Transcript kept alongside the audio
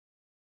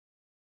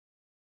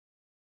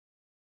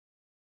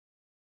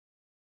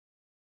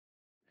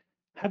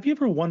Have you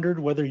ever wondered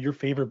whether your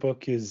favorite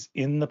book is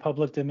in the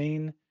public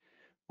domain?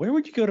 Where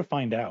would you go to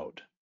find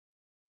out?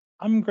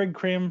 I'm Greg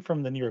Cram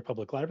from the New York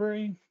Public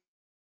Library.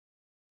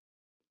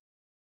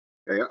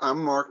 Hey,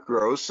 I'm Mark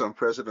Gross. I'm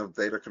president of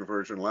Data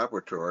Conversion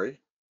Laboratory.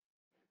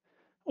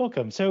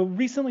 Welcome. So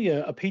recently,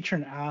 a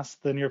patron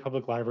asked the New York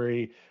Public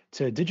Library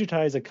to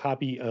digitize a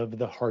copy of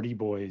The Hardy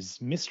Boys,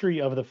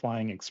 Mystery of the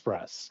Flying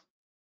Express.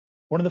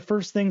 One of the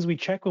first things we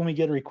check when we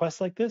get a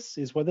request like this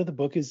is whether the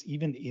book is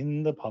even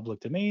in the public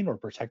domain or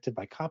protected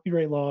by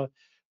copyright law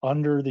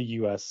under the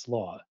US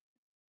law.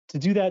 To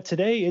do that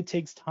today, it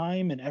takes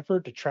time and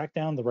effort to track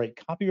down the right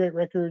copyright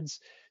records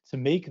to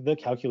make the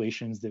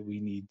calculations that we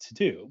need to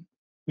do.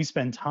 We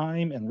spend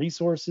time and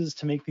resources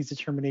to make these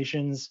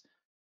determinations,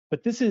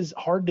 but this is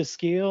hard to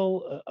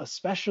scale,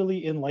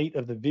 especially in light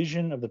of the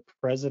vision of the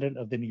president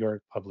of the New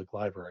York Public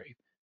Library.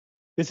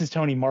 This is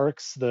Tony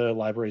Marks, the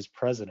library's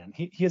president.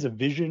 He has a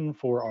vision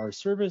for our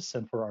service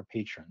and for our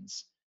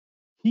patrons.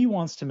 He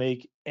wants to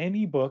make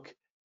any book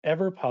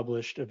ever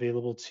published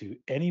available to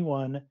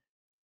anyone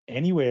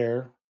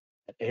anywhere,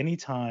 at any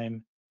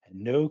time, at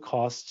no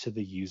cost to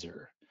the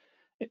user.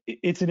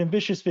 It's an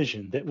ambitious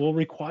vision that will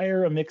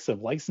require a mix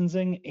of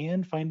licensing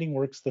and finding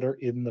works that are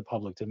in the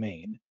public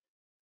domain.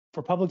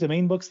 For public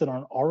domain books that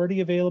aren't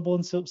already available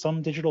in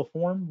some digital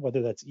form,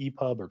 whether that's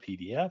EPUB or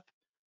PDF,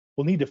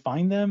 we'll need to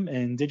find them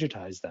and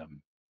digitize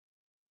them.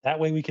 That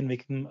way we can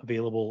make them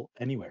available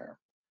anywhere.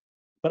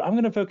 But I'm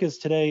going to focus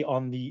today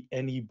on the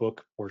any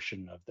book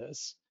portion of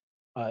this.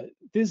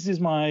 This is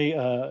my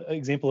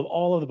example of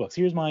all of the books.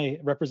 Here's my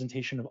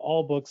representation of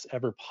all books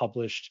ever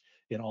published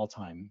in all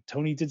time.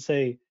 Tony did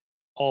say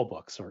all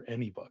books or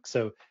any book.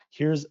 So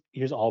here's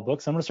all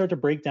books. I'm going to start to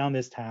break down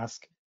this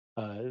task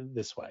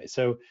this way.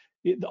 So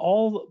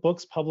all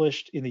books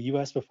published in the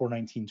US before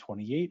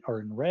 1928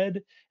 are in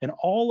red, and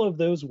all of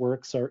those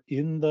works are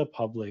in the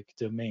public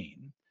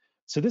domain.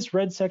 So this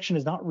red section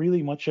is not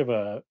really much of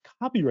a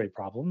copyright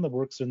problem. The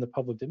works are in the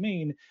public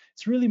domain.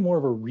 It's really more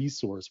of a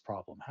resource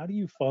problem. How do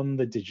you fund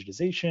the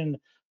digitization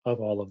of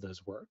all of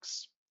those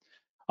works?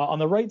 On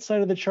the right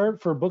side of the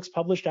chart for books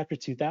published after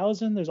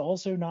 2000, there's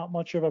also not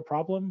much of a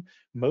problem.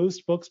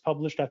 Most books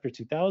published after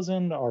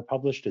 2000 are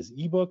published as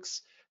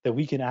ebooks that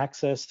we can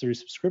access through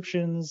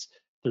subscriptions,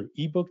 through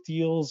ebook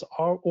deals,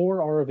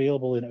 or are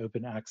available in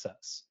open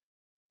access.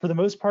 For the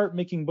most part,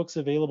 making books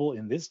available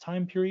in this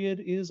time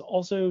period is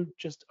also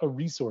just a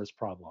resource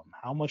problem.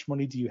 How much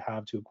money do you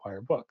have to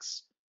acquire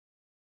books?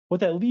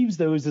 What that leaves,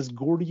 though, is this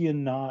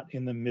Gordian knot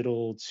in the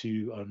middle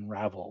to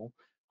unravel.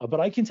 But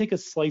I can take a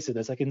slice of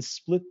this. I can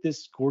split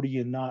this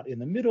Gordian knot in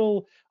the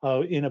middle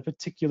in a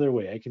particular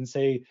way. I can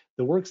say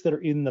the works that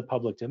are in the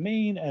public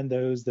domain and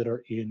those that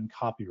are in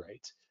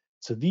copyright.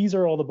 So these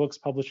are all the books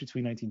published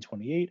between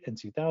 1928 and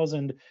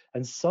 2000,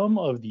 and some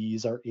of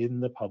these are in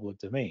the public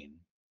domain.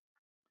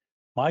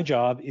 My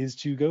job is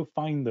to go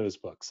find those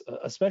books,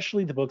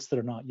 especially the books that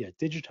are not yet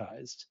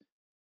digitized.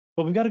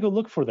 But we've got to go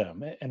look for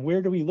them. And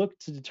where do we look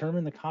to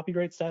determine the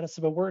copyright status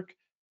of a work?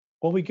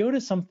 Well, we go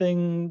to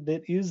something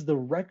that is the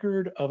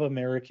record of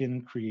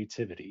American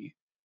creativity.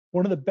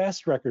 One of the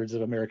best records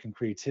of American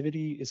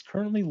creativity is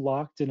currently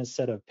locked in a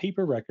set of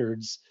paper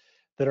records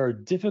that are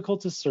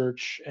difficult to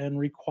search and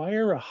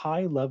require a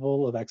high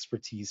level of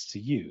expertise to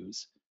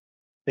use.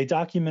 They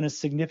document a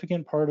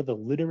significant part of the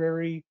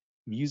literary,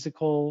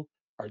 musical,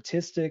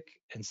 artistic,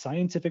 and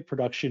scientific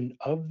production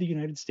of the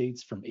United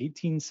States from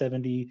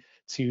 1870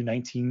 to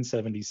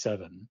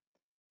 1977.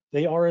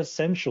 They are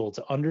essential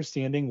to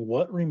understanding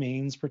what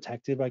remains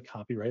protected by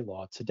copyright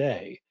law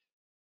today.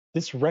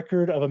 This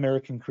record of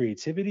American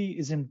creativity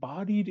is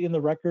embodied in the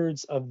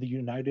records of the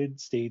United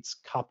States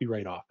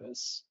Copyright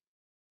Office.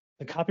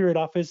 The Copyright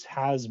Office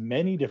has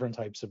many different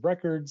types of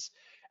records,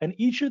 and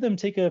each of them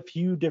take a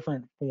few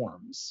different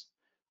forms.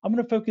 I'm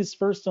going to focus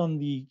first on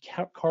the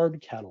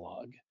card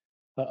catalog.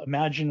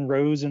 Imagine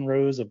rows and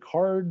rows of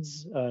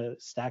cards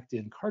stacked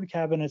in card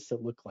cabinets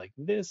that look like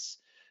this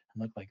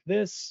and look like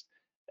this.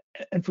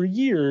 And for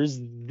years,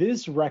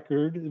 this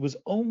record was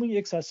only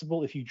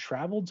accessible if you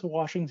traveled to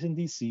Washington,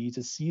 D.C.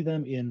 to see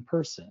them in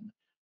person,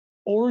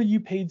 or you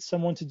paid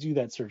someone to do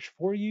that search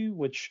for you,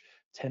 which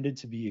tended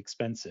to be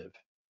expensive.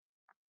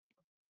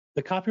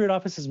 The Copyright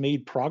Office has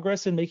made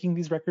progress in making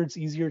these records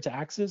easier to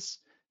access.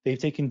 They've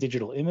taken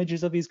digital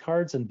images of these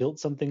cards and built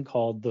something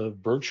called the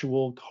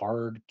Virtual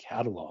Card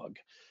Catalog.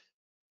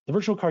 The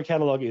Virtual Card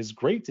Catalog is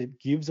great. It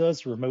gives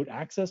us remote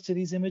access to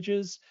these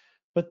images,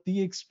 but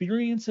the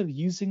experience of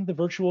using the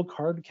Virtual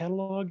Card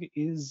Catalog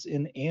is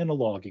an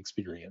analog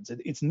experience.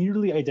 It's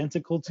nearly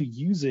identical to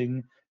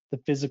using the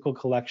physical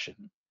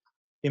collection.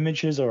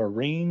 Images are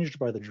arranged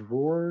by the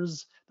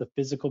drawers the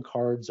physical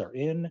cards are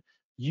in.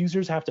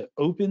 Users have to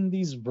open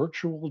these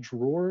virtual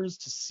drawers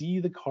to see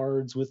the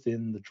cards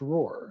within the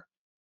drawer.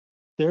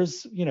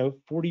 There's,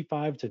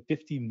 45 to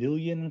 50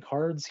 million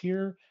cards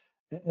here,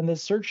 and the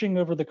searching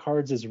over the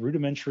cards is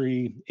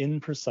rudimentary,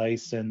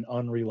 imprecise, and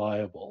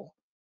unreliable.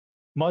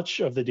 Much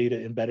of the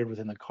data embedded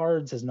within the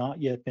cards has not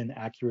yet been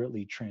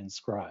accurately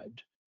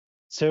transcribed.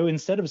 So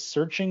instead of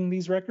searching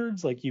these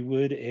records like you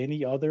would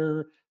any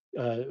other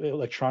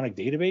electronic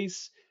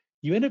database,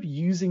 you end up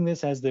using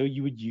this as though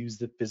you would use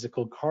the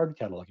physical card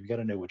catalog. You've got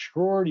to know which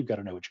drawer, you've got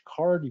to know which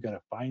card, you've got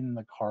to find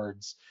the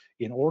cards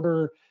in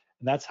order,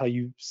 and that's how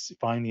you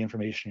find the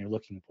information you're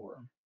looking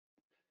for.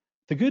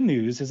 The good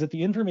news is that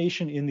the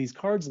information in these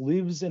cards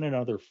lives in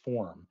another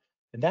form,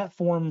 and that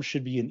form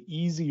should be an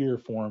easier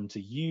form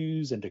to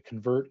use and to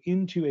convert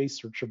into a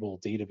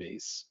searchable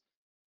database.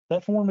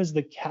 That form is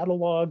the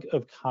Catalog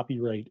of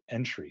Copyright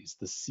Entries,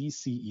 the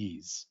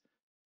CCEs.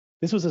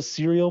 This was a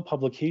serial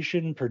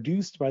publication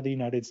produced by the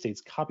United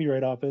States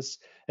Copyright Office,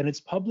 and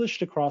it's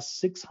published across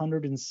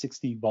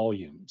 660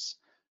 volumes.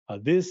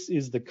 This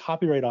is the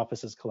Copyright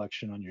Office's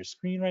collection on your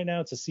screen right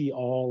now to see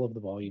all of the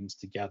volumes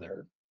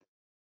together.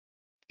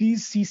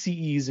 These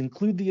CCEs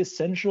include the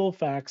essential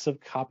facts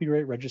of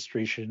copyright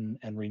registration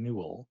and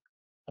renewal.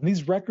 And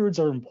these records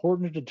are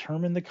important to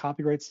determine the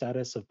copyright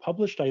status of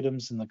published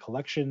items in the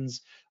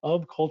collections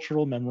of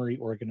cultural memory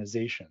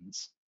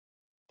organizations.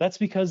 That's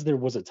because there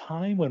was a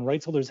time when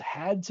rights holders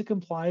had to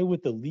comply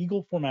with the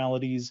legal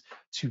formalities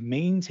to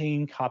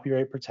maintain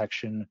copyright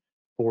protection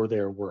for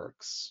their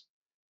works.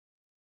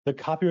 The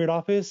Copyright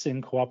Office,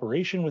 in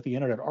cooperation with the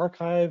Internet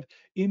Archive,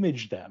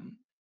 imaged them.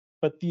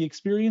 But the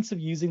experience of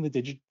using the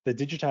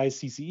digitized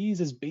CCEs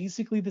is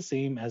basically the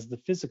same as the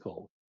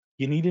physical.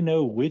 You need to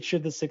know which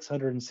of the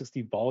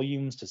 660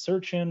 volumes to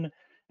search in,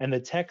 and the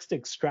text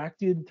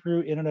extracted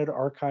through Internet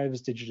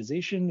Archive's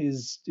digitization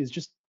is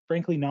just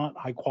frankly not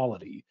high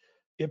quality.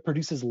 It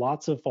produces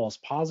lots of false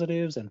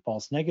positives and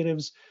false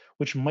negatives,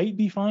 which might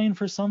be fine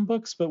for some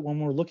books, but when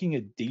we're looking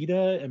at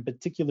data, in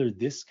particular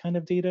this kind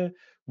of data,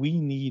 we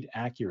need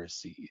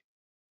accuracy.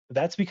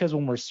 That's because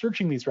when we're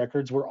searching these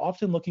records, we're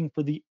often looking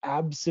for the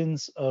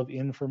absence of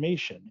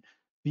information.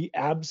 The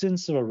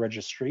absence of a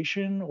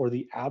registration or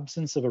the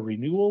absence of a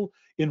renewal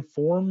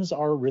informs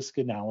our risk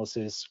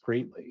analysis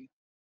greatly.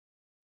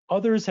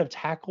 Others have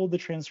tackled the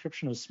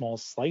transcription of small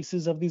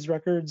slices of these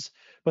records,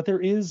 but there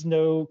is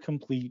no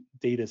complete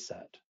data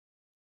set.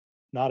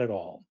 Not at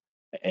all.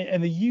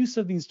 And the use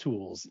of these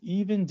tools,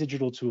 even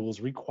digital tools,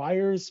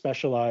 requires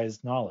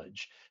specialized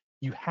knowledge.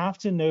 You have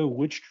to know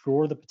which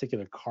drawer the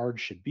particular card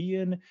should be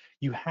in.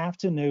 You have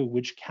to know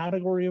which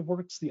category of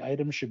works the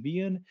item should be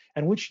in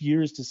and which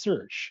years to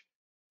search.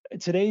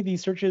 Today,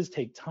 these searches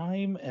take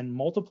time, and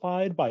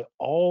multiplied by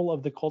all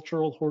of the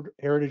cultural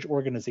heritage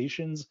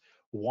organizations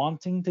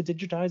wanting to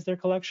digitize their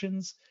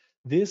collections,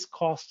 this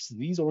costs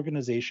these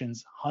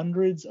organizations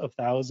hundreds of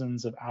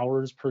thousands of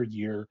hours per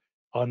year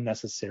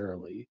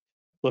unnecessarily.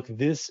 Look,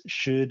 this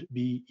should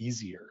be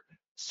easier.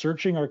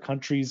 Searching our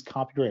country's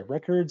copyright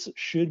records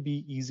should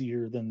be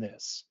easier than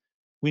this.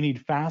 We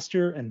need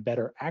faster and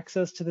better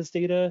access to this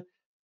data.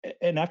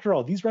 And after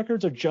all, these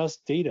records are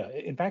just data.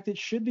 In fact, it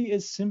should be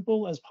as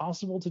simple as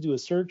possible to do a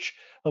search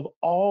of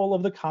all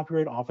of the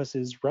Copyright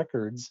Office's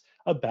records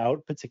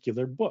about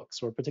particular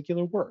books or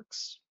particular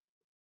works.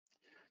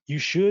 You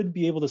should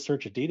be able to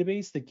search a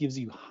database that gives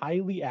you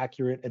highly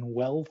accurate and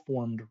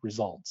well-formed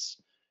results.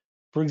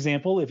 For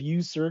example, if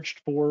you searched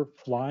for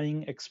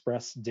Flying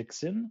Express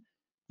Dixon,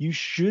 you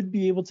should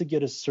be able to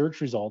get a search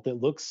result that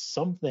looks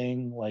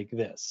something like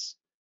this.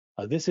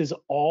 This is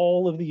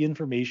all of the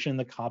information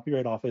the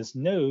Copyright Office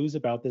knows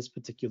about this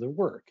particular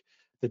work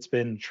that's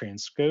been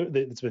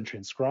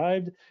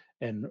transcribed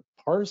and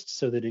parsed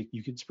so that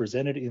it's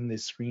presented in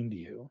this screen to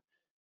you.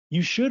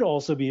 You should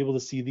also be able to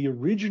see the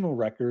original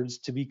records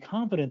to be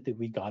confident that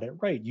we got it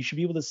right. You should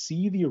be able to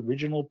see the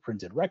original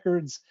printed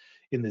records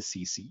in the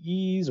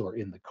CCEs or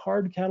in the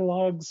card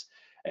catalogs.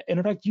 And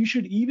in fact, you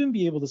should even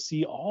be able to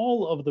see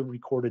all of the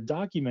recorded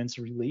documents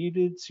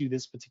related to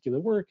this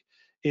particular work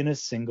in a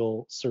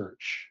single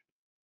search.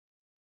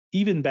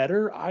 Even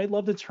better, I'd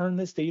love to turn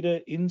this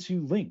data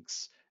into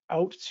links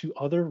out to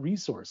other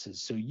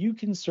resources so you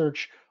can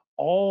search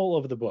all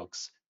of the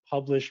books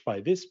published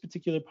by this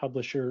particular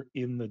publisher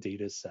in the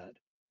data set.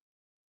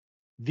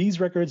 These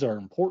records are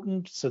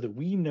important so that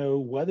we know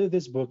whether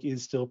this book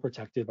is still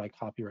protected by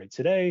copyright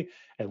today,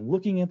 and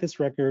looking at this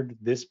record,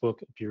 this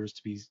book appears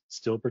to be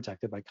still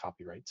protected by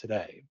copyright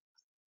today.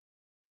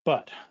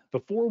 But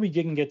before we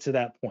can get to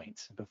that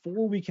point,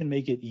 before we can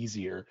make it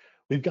easier,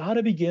 we've got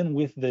to begin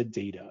with the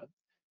data.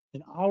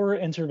 And our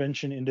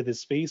intervention into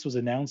this space was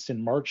announced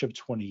in March of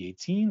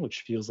 2018,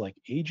 which feels like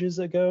ages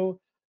ago,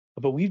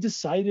 but we've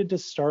decided to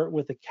start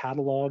with a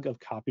catalog of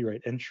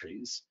copyright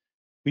entries.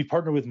 We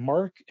partnered with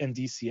Mark and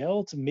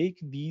DCL to make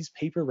these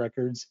paper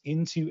records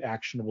into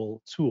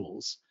actionable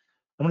tools.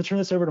 I'm going to turn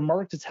this over to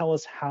Mark to tell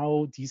us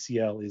how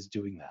DCL is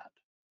doing that.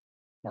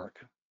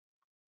 Mark.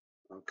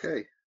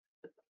 Okay.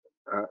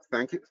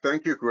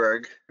 Thank you,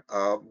 Greg.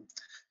 Go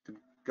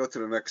to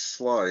the next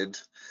slide.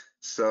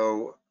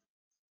 So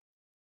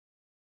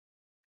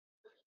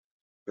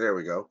there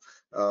we go.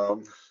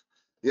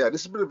 Yeah,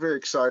 this has been a very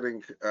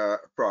exciting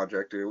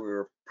project. We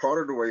were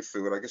part of the way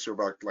through it. I guess we're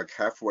about like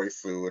halfway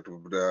through it.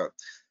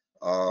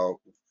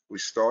 We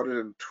started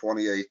in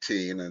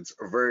 2018, and it's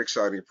a very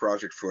exciting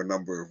project for a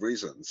number of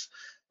reasons.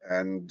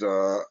 And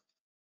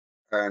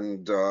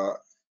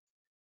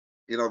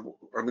you know,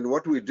 I mean,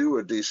 what we do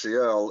at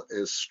DCL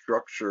is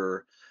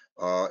structure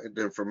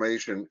the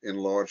information in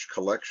large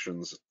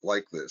collections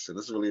like this. And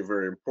this is really a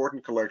very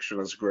important collection,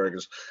 as Greg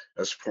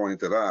has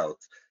pointed out.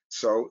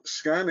 So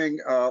scanning,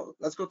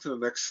 let's go to the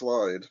next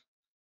slide.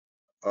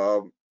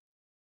 Um,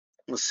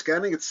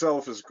 Scanning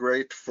itself is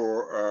great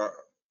for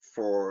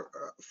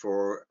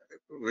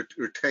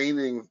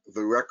retaining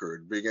the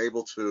record, being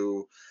able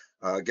to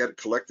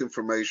collect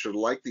information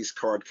like these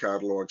card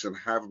catalogs and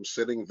have them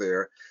sitting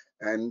there.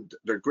 And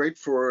they're great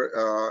for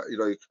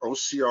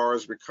OCR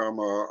has become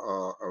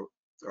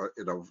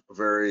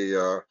very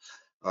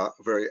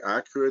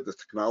accurate. The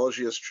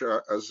technology has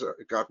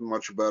gotten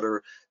much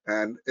better,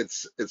 and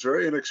it's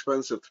very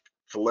inexpensive to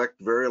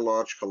collect very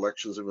large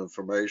collections of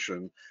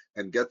information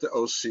and get the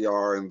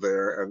OCR in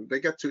there, and they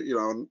get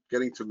to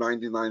getting to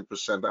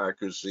 99%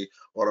 accuracy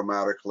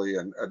automatically,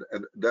 and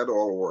that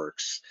all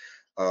works.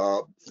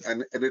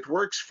 And it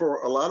works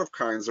for a lot of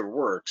kinds of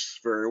works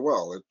very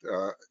well.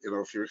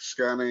 If you're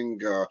scanning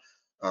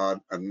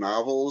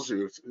novels,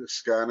 you're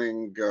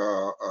scanning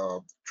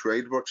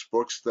trade books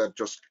that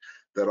just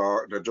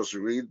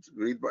read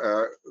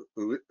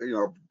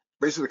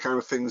basically the kind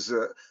of things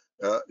that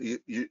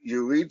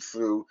you read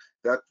through.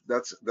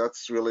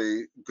 That's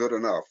really good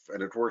enough,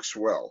 and it works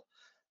well.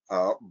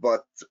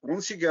 But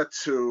once you get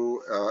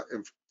to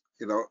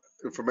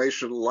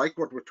information like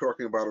what we're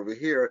talking about over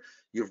here,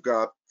 you've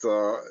got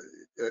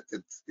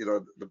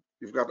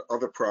you've got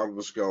other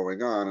problems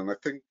going on, and I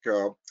think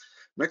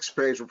next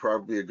page will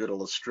probably be a good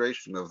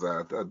illustration of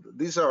that.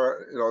 These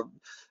are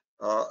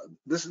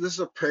this is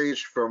a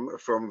page from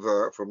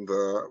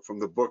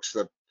the books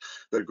that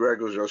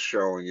Greg was just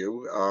showing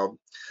you,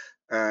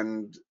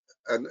 and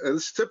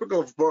it's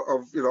typical of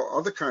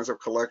other kinds of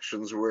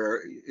collections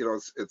where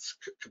it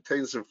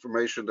contains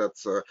information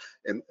that's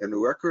in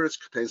records,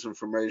 contains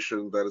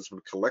information that has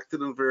been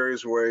collected in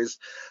various ways.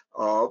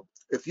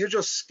 If you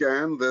just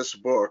scan this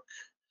book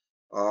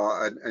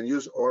and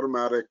use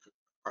automatic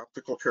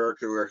optical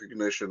character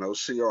recognition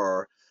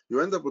 (OCR),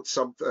 you end up with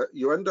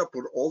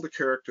all the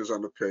characters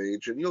on the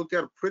page, and you'll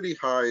get a pretty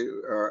high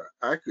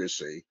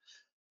accuracy.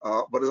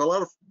 But there's a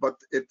lot of,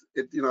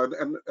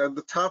 and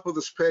the top of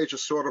this page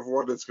is sort of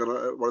what it's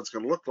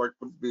gonna look like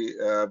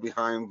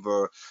behind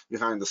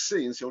the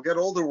scenes. You'll get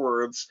all the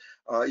words.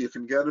 You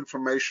can get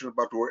information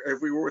about where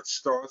every word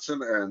starts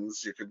and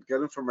ends. You can get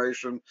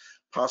information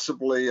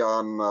possibly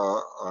on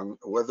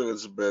whether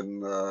it's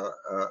been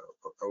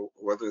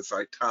whether it's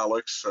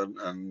italics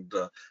and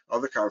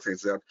other kind of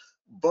things.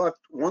 But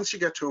once you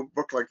get to a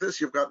book like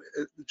this, you've got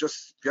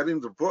just getting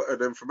the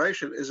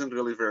information isn't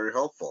really very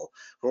helpful.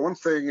 For one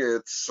thing,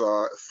 it's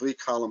 3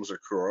 columns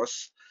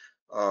across.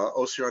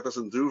 OCR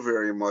doesn't do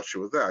very much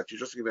with that. You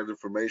just get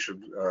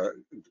information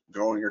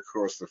going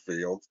across the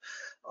field.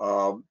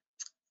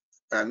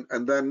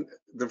 And then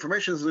the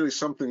information is really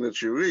something that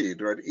you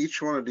read, right?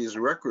 Each one of these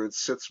records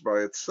sits by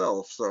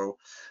itself. So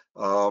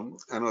I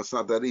know it's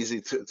not that easy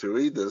to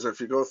read this.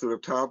 If you go through the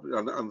top,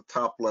 on the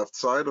top left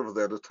side over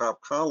there, the top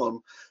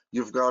column,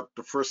 you've got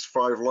the first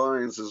 5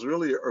 lines is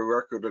really a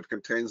record that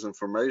contains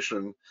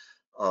information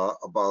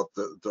about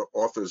the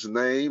author's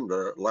name,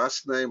 the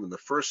last name, and the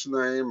first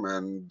name,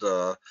 and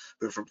the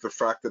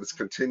fact that it's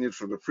continued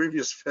from the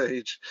previous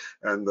page,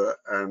 and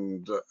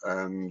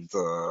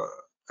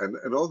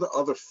all the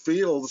other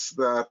fields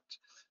that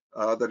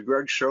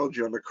Greg showed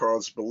you on the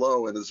cards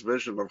below in his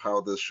vision of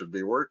how this should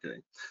be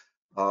working.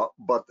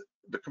 But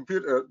the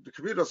computer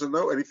doesn't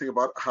know anything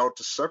about how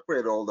to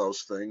separate all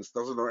those things,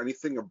 doesn't know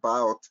anything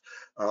about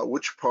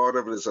which part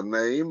of it is a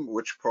name,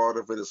 which part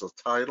of it is a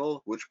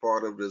title, which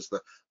part of it is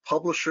the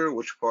publisher,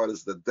 which part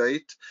is the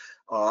date.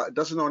 It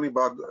doesn't know anything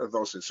about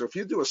those things. So if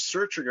you do a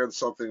search against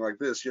something like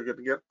this, you're going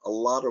to get a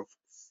lot of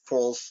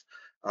false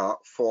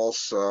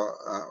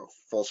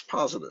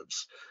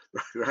positives,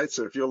 right?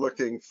 So if you're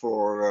looking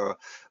for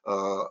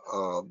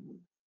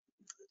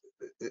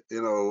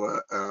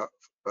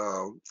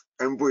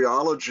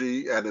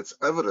embryology and its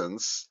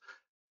evidence,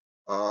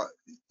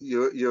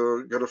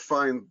 you're going to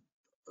find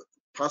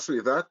possibly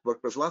that book.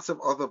 There's lots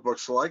of other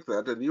books like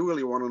that, and you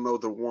really want to know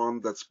the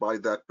one that's by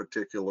that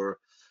particular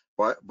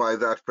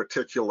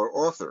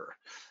author.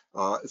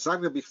 It's not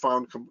going to be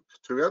found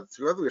together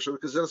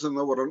because it doesn't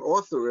know what an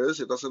author is,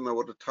 it doesn't know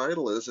what the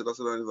title is, it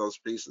doesn't know any of those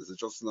pieces, it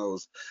just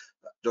knows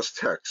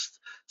text.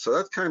 So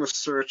that kind of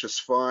search is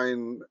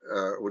fine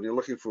when you're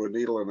looking for a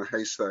needle in a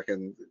haystack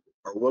and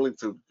are willing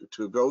to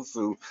go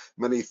through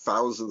many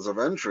thousands of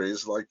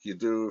entries like you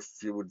do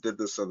if you did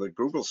this on a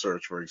Google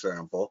search, for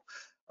example.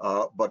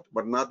 But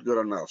not good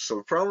enough. So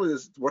the problem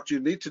is what you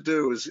need to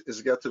do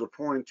is get to the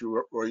point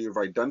where you've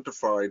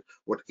identified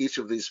what each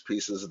of these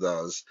pieces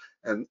does,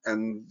 and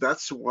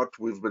that's what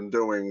we've been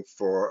doing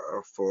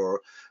for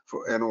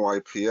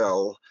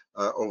NOIPL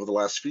over the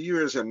last few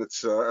years, and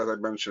it's as I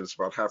mentioned, it's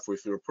about halfway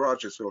through the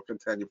project, so it'll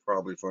continue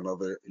probably for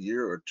another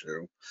year or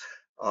two.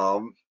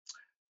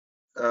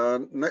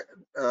 And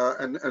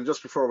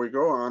just before we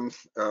go on,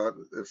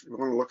 if you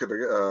want to look at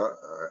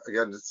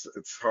again,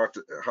 it's hard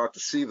to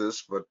see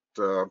this, but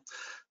the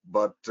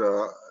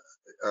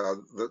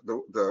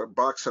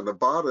box on the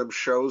bottom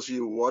shows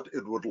you what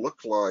it would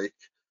look like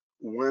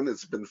when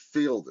it's been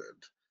fielded.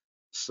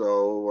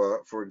 So,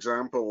 for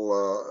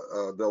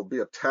example, there'll be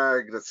a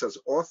tag that says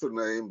author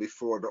name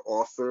before the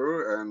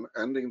author and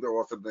ending the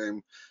author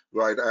name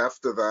right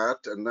after that.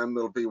 And then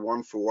there'll be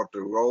one for what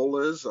the role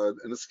is,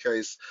 in this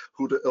case,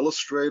 who the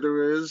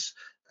illustrator is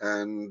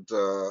and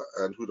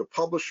who the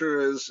publisher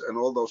is and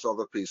all those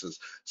other pieces.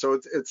 So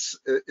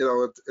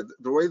the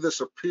way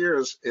this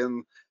appears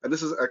in, and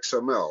this is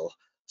XML.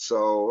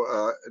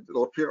 So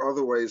it'll appear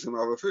other ways in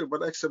other things,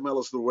 but XML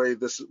is the way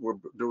we're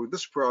doing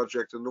this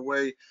project and the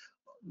way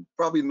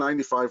probably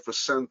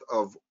 95%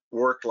 of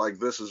work like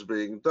this is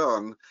being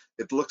done.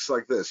 It looks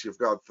like this. You've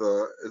got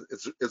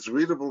it's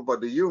readable by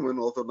the human,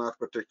 although not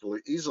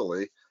particularly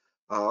easily,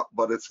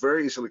 but it's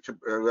very easily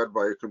read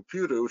by a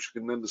computer, which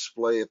can then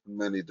display it in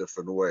many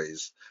different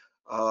ways.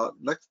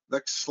 Next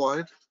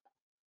slide.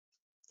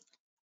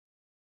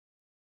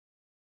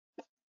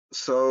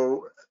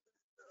 So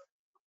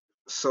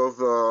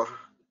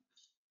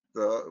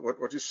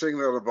what you're seeing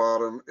there at the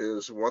bottom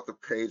is what the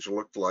page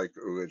looked like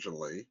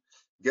originally.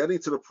 Getting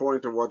to the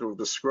point of what we're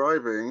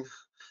describing,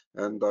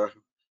 and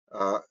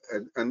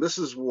this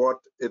is what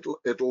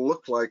it'll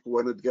look like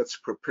when it gets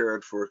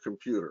prepared for a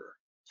computer.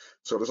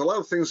 So there's a lot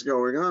of things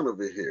going on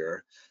over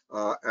here,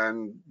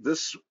 and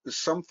this is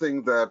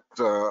something that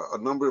a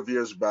number of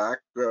years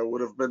back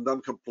would have been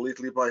done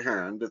completely by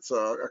hand. It's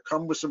a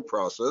cumbersome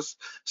process,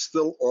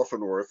 still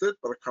often worth it,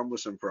 but a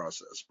cumbersome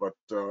process. But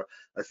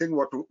I think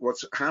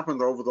what's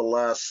happened over the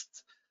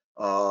last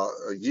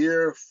a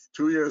year,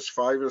 2 years,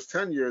 5 years,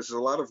 10 years is a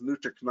lot of new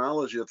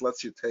technology that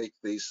lets you take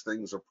these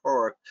things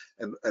apart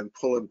and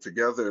pull them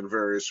together in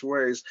various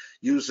ways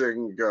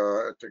using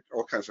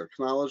all kinds of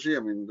technology.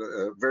 I mean,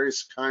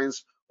 various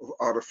kinds of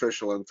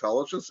artificial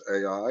intelligence,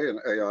 AI,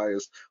 and AI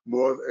is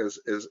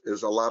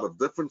a lot of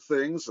different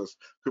things. There's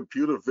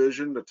computer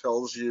vision that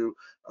tells you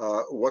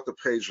what the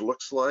page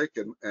looks like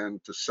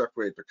and to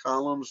separate the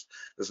columns.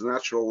 There's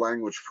natural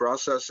language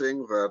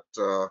processing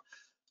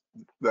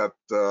that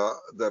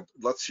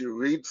lets you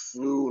read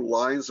through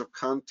lines of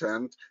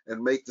content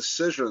and make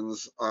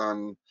decisions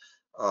on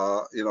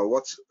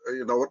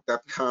what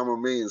that comma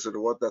means and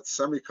what that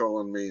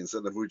semicolon means.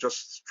 And if we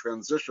just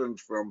transitioned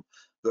from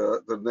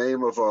the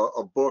name of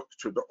a book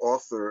to the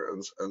author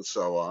and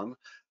so on,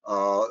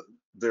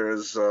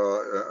 there's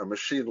a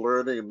machine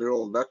learning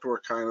neural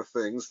network kind of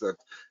things that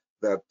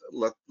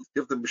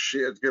give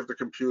the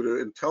computer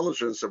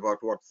intelligence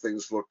about what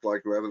things look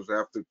like rather than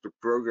have to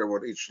program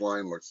what each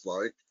line looks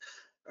like.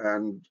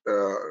 And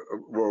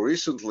more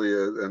recently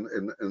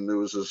in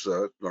news is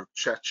like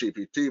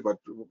ChatGPT, but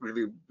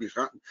really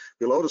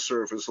below the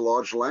surface,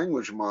 large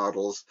language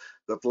models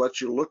that let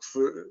you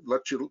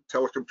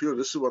tell a computer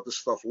this is what this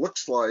stuff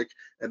looks like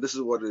and this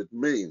is what it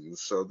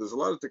means. So there's a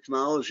lot of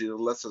technology that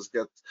lets us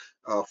get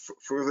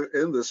further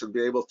in this and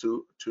be able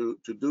to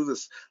do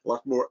this a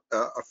lot more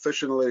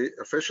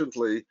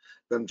efficiently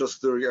than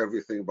just doing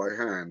everything by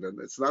hand. And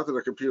it's not that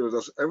a computer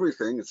does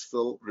everything; it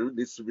still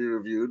needs to be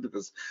reviewed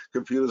because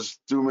computers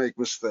do make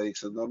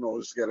mistakes and don't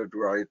always get it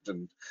right.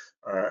 And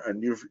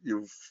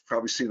you've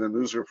probably seen the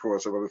news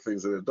reports of other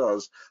things that it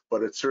does,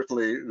 but it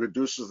certainly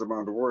reduces the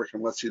amount of work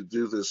and lets you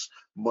do this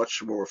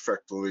much more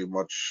effectively,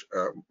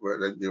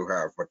 than you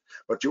have.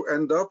 But you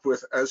end up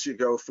with, as you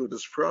go through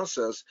this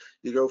process,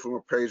 you go from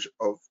a page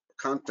of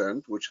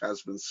content which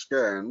has been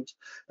scanned,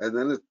 and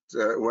then it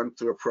went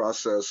through a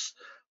process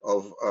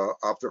of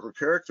optical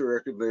character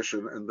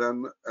recognition, and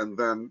then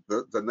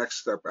the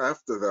next step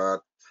after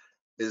that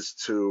is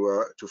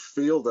to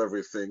field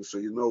everything so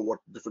you know what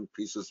different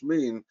pieces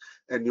mean,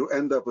 and you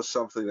end up with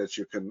something that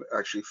you can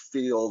actually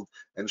field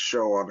and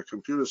show on a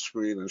computer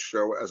screen and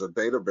show as a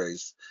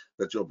database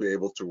that you'll be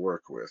able to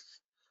work with.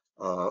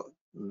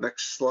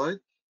 Next slide.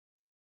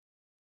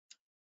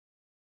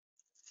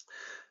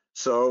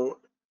 So,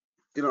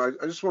 I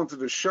just wanted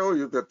to show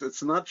you that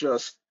it's not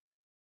just,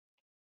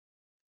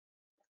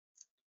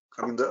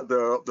 I mean,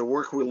 the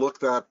work we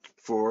looked at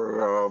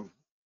for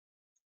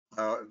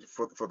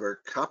the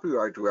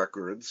copyright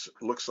records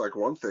looks like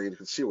one thing. You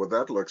can see what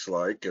that looks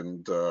like,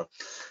 and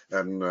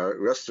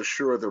rest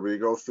assured that when you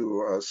go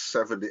through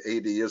 70,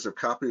 80 years of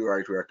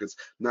copyright records,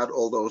 not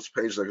all those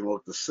pages are going to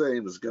look the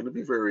same. There's going to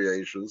be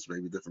variations,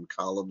 maybe different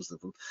columns,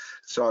 different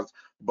charts,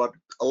 but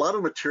a lot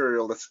of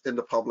material that's in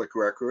the public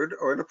record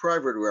or in a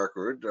private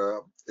record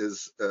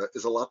is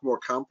a lot more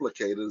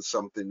complicated than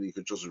something you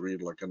could just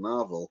read like a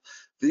novel.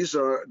 These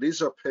are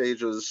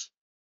pages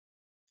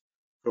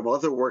from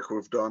other work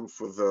we've done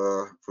for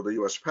the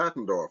U.S.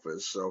 Patent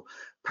Office. So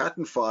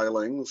patent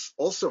filings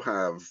also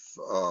have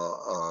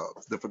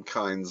different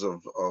kinds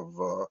of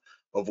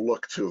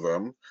look to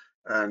them.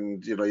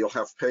 And you'll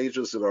have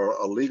pages that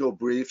are legal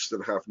briefs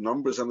that have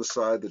numbers on the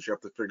side that you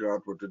have to figure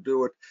out what to do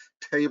with,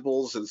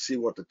 tables and see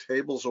what the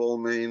tables all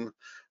mean,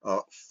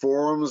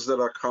 forms that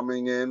are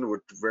coming in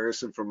with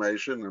various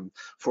information, and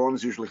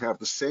forms usually have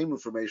the same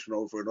information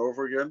over and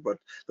over again, but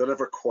they're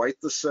never quite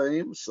the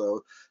same.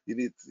 So you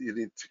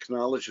need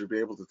technology to be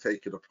able to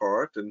take it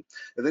apart, and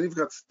then you've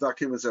got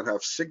documents that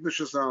have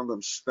signatures on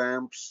them,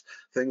 stamps,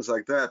 things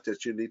like that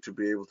that you need to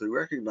be able to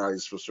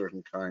recognize for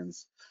certain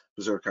kinds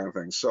of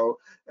things. So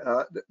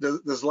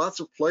there's lots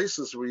of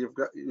places where you've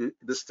got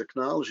this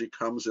technology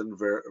comes in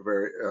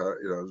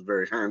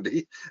very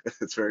handy.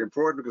 It's very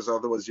important because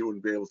otherwise you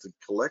wouldn't be able to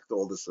collect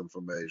all this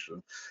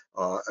information.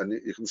 And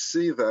you can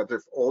see that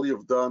if all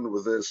you've done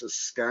with this is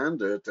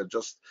scanned it and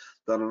just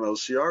done an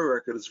OCR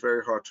record, it's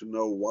very hard to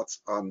know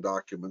what's on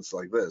documents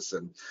like this.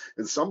 And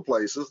in some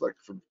places, like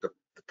for the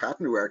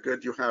patent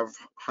record, you have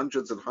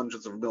hundreds and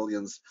hundreds of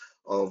millions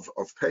of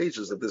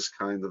pages of this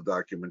kind of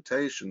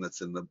documentation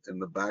that's in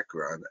the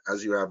background,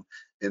 as you have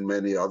in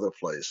many other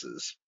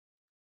places.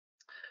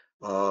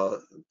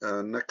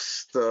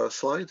 Next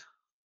slide.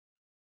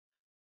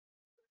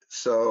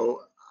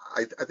 So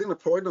I think the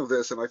point of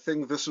this, and I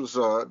think this was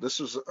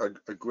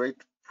a great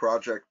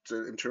project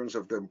in terms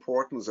of the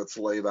importance that's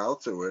laid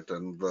out to it,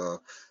 and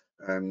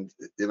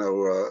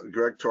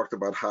Greg talked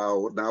about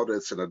how now that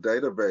it's in a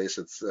database,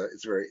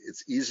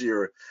 it's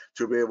easier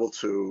to be able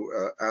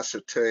to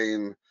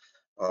ascertain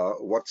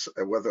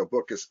whether a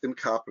book is in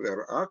copyright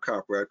or out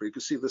copyright. But you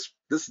can see this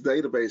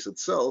database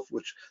itself,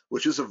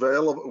 which is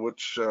available,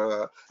 which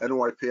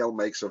NYPL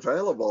makes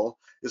available,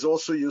 is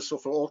also useful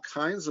for all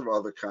kinds of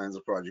other kinds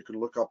of projects. You can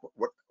look up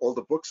what all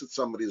the books that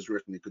somebody has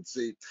written. You can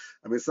see,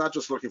 I mean, it's not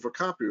just looking for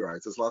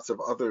copyrights. There's lots of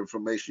other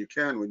information you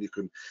can when you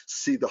can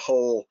see the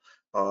whole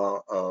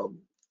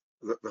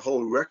the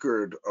whole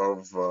record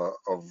of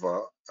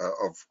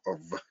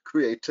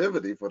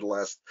creativity for the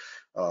last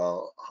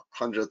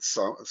hundred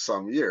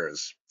some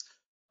years.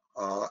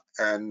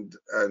 And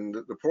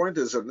the point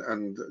is,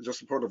 and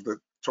just the point of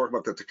talk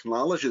about the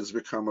technology has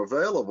become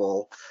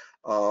available,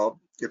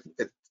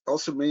 it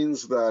also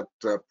means that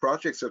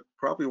projects that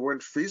probably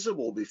weren't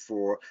feasible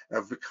before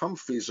have become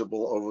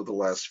feasible over the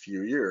last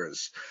few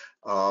years.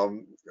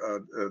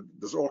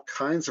 There's all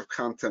kinds of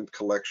content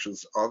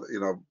collections,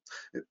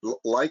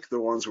 like the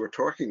ones we're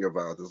talking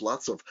about. There's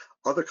lots of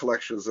other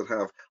collections that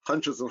have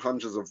hundreds and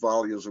hundreds of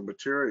volumes of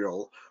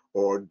material,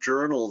 or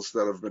journals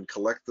that have been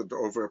collected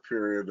over a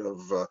period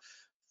of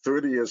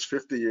 30 years,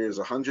 50 years,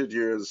 100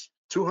 years,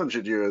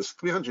 200 years,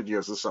 300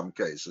 years in some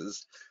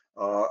cases.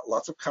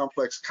 Lots of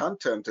complex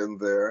content in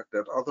there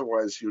that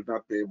otherwise you'd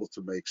not be able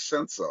to make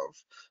sense of.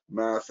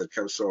 Math,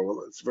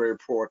 so it's very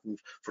important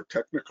for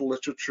technical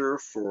literature,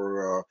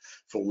 for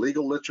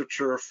legal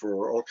literature,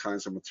 for all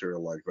kinds of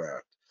material like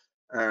that.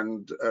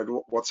 And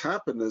what's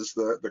happened is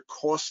the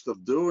cost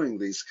of doing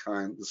this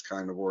kind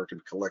of work and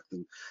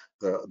collecting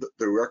the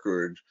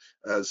record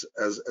has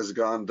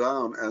gone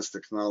down as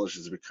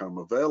technologies become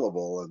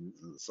available. And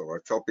so I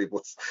tell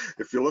people,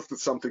 if you looked at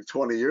something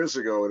 20 years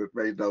ago and it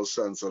made no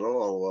sense at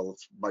all, well,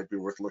 it might be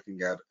worth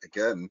looking at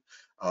again,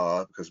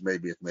 because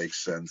maybe it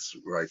makes sense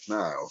right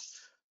now.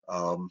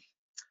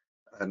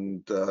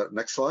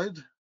 Next slide.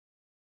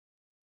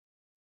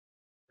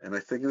 And I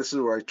think this is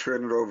where I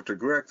turn it over to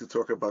Greg to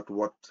talk about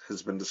what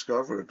has been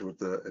discovered with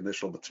the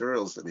initial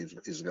materials that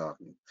he's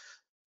gotten.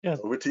 Yeah,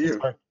 over to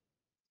you.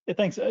 Yeah,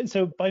 thanks.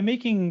 So by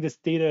making this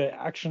data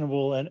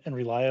actionable and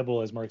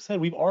reliable, as Mark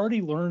said, we've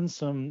already learned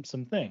some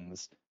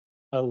things.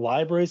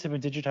 Libraries have been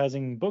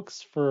digitizing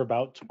books for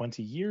about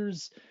 20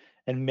 years,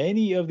 and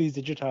many of these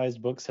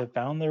digitized books have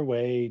found their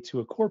way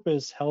to a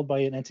corpus held by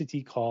an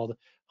entity called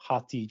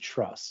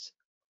HathiTrust.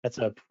 That's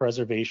a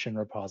preservation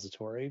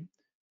repository.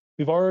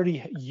 We've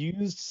already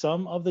used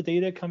some of the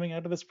data coming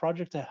out of this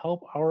project to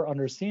help our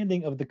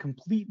understanding of the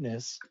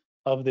completeness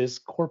of this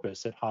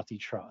corpus at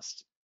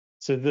HathiTrust.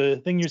 So the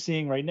thing you're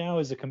seeing right now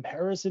is a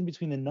comparison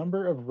between the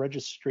number of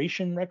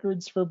registration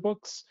records for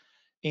books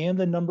and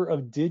the number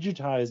of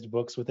digitized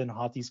books within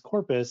Hathi's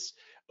corpus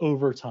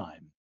over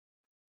time.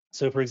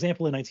 So for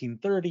example, in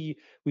 1930,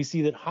 we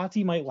see that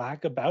Hathi might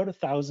lack about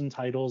 1,000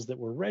 titles that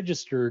were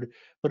registered,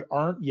 but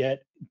aren't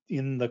yet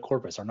in the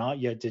corpus, are not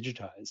yet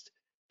digitized.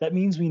 That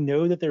means we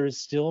know that there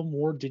is still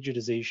more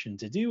digitization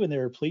to do, and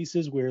there are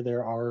places where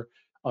there are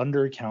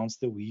undercounts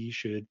that we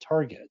should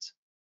target.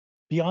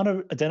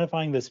 Beyond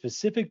identifying the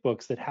specific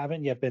books that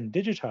haven't yet been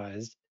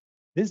digitized,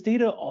 this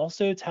data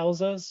also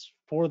tells us,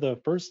 for the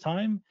first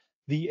time,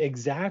 the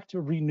exact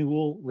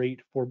renewal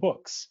rate for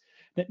books.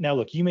 Now,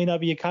 look, you may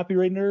not be a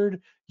copyright nerd,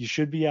 you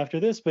should be after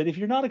this, but if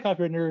you're not a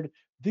copyright nerd,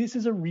 this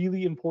is a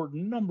really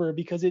important number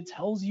because it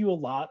tells you a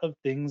lot of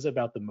things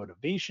about the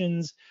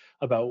motivations,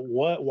 about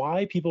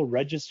why people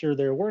register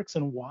their works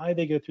and why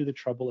they go through the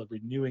trouble of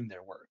renewing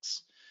their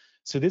works.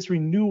 So this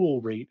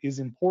renewal rate is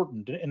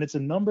important, and it's a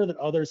number that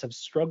others have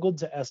struggled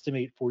to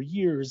estimate for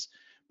years,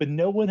 but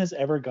no one has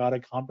ever got a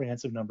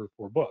comprehensive number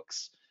for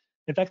books.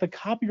 In fact, the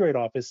Copyright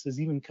Office has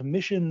even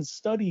commissioned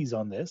studies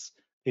on this.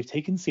 They've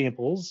taken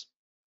samples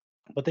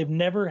but they've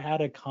never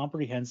had a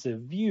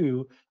comprehensive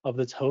view of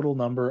the total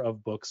number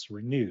of books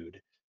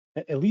renewed,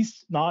 at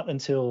least not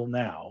until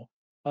now.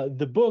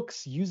 The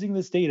books using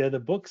this data, the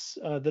books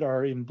that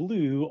are in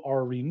blue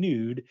are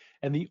renewed,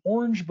 and the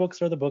orange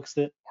books are the books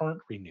that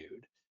aren't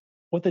renewed.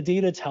 What the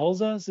data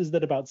tells us is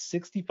that about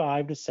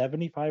 65 to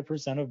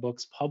 75% of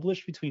books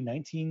published between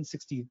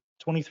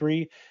 1923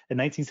 and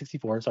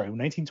 1964, sorry,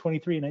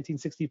 1923 and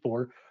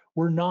 1964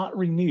 were not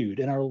renewed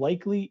and are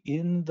likely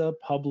in the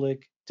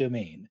public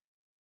domain.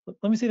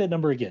 Let me say that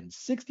number again.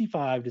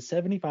 65 to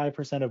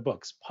 75% of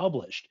books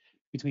published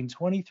between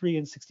 23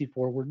 and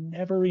 64 were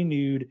never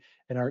renewed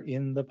and are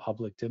in the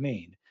public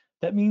domain.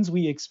 That means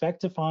we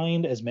expect to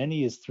find as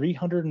many as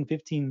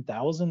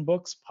 315,000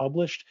 books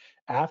published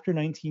after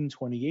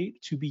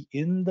 1928 to be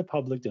in the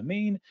public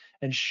domain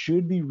and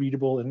should be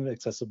readable and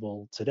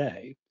accessible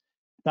today.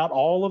 Not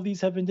all of these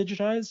have been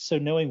digitized, so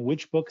knowing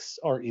which books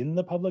are in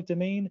the public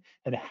domain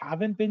and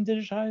haven't been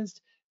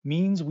digitized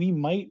means we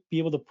might be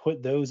able to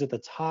put those at the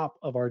top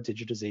of our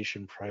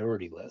digitization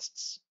priority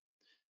lists.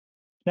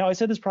 Now, I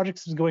said this project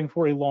has been going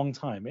for a long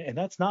time, and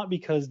that's not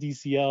because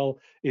DCL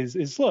is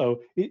slow.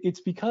 It's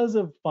because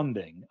of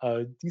funding.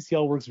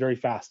 DCL works very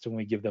fast when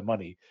we give them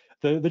money.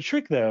 The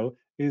trick, though,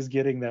 is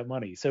getting that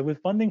money. So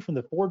with funding from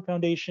the Ford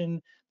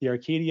Foundation, the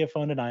Arcadia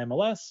Fund, and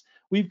IMLS,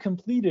 we've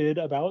completed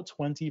about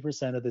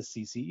 20% of the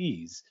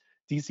CCEs.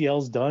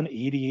 DCL's done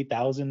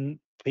 88,000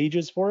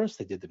 pages for us.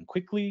 They did them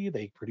quickly.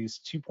 They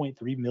produced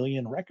 2.3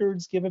 million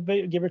records, give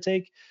or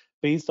take,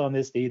 based on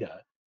this data.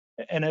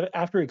 And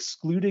after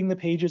excluding the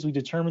pages we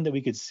determined that we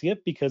could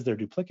skip because they're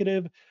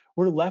duplicative,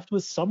 we're left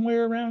with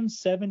somewhere around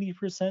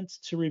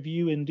 70% to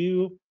review and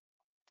do.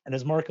 And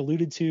as Mark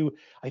alluded to,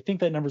 I think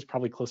that number is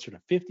probably closer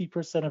to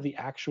 50% of the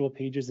actual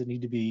pages that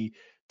need to be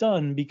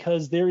done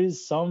because there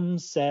is some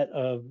set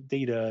of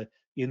data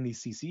in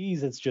these CCEs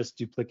that's just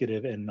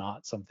duplicative and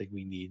not something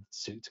we need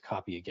to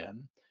copy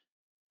again.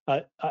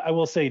 I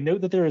will say,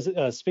 note that there is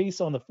a space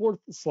on the fourth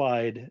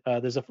slide.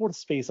 There's a fourth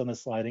space on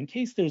this slide in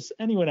case there's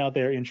anyone out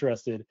there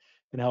interested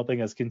in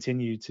helping us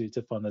continue to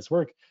fund this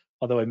work,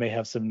 although I may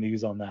have some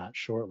news on that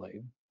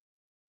shortly.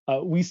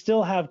 We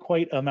still have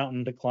quite a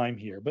mountain to climb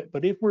here,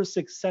 but if we're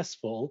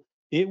successful,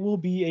 it will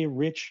be a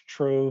rich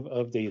trove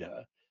of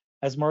data.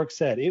 As Mark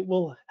said, it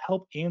will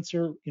help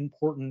answer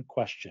important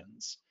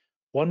questions.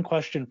 One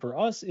question for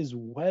us is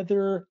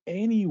whether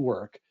any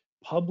work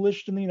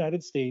published in the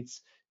United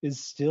States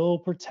is still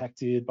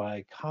protected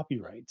by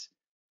copyright.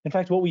 In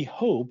fact, what we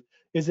hope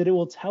is that it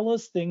will tell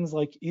us things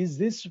like, is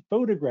this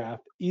photograph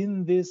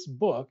in this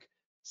book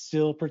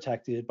still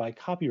protected by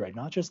copyright?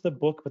 Not just the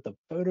book, but the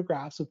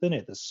photographs within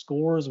it, the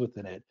scores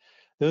within it,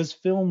 those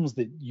films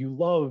that you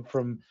love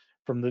from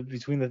the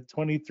between the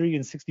 23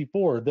 and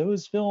 64,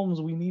 those films,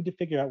 we need to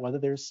figure out whether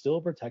they're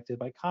still protected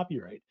by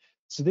copyright.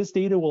 So this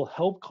data will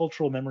help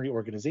cultural memory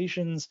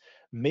organizations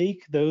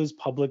make those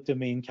public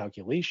domain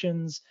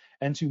calculations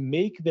and to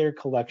make their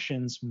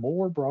collections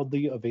more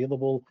broadly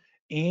available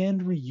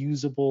and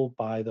reusable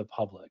by the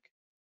public.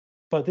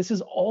 But this is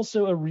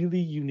also a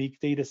really unique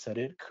data set.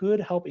 It could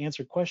help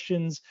answer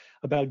questions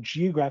about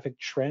geographic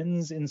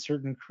trends in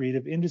certain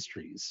creative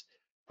industries.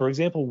 For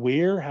example,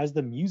 where has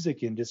the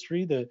music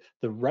industry, the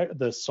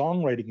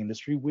songwriting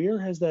industry, where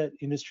has that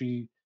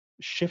industry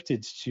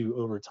shifted to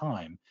over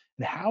time?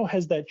 And how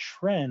has that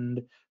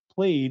trend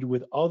played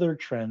with other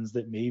trends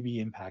that may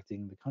be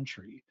impacting the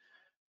country?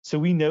 So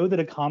we know that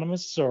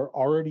economists are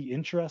already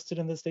interested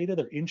in this data.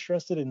 They're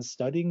interested in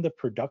studying the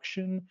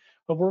production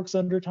of works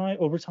over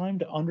time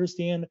to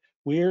understand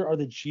where are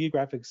the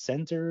geographic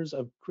centers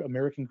of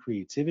American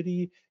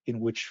creativity, in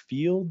which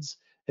fields,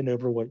 and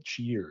over what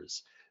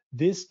years.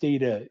 This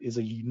data is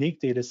a unique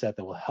data set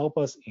that will help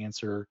us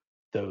answer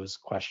those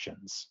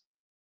questions.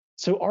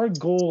 So our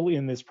goal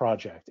in this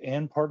project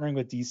and partnering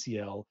with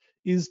DCL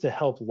is to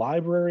help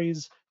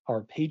libraries,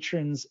 our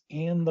patrons,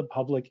 and the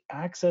public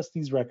access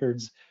these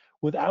records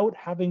without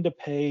having to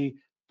pay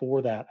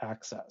for that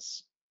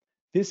access.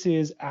 This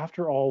is,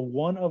 after all,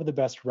 one of the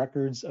best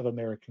records of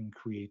American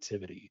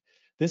creativity.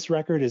 This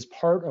record is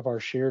part of our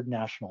shared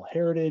national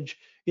heritage.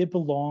 It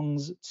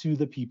belongs to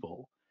the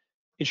people.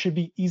 It should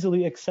be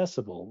easily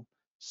accessible,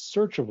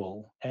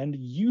 searchable, and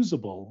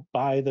usable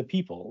by the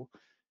people.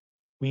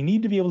 We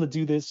need to be able to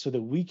do this so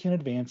that we can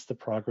advance the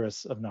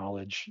progress of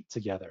knowledge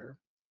together.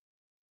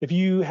 If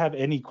you have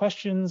any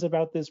questions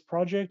about this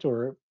project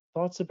or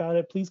thoughts about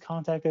it, please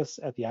contact us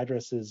at the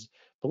addresses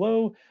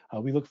below.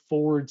 We look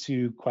forward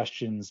to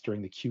questions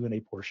during the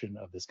Q&A portion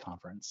of this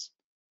conference.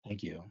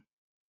 Thank you.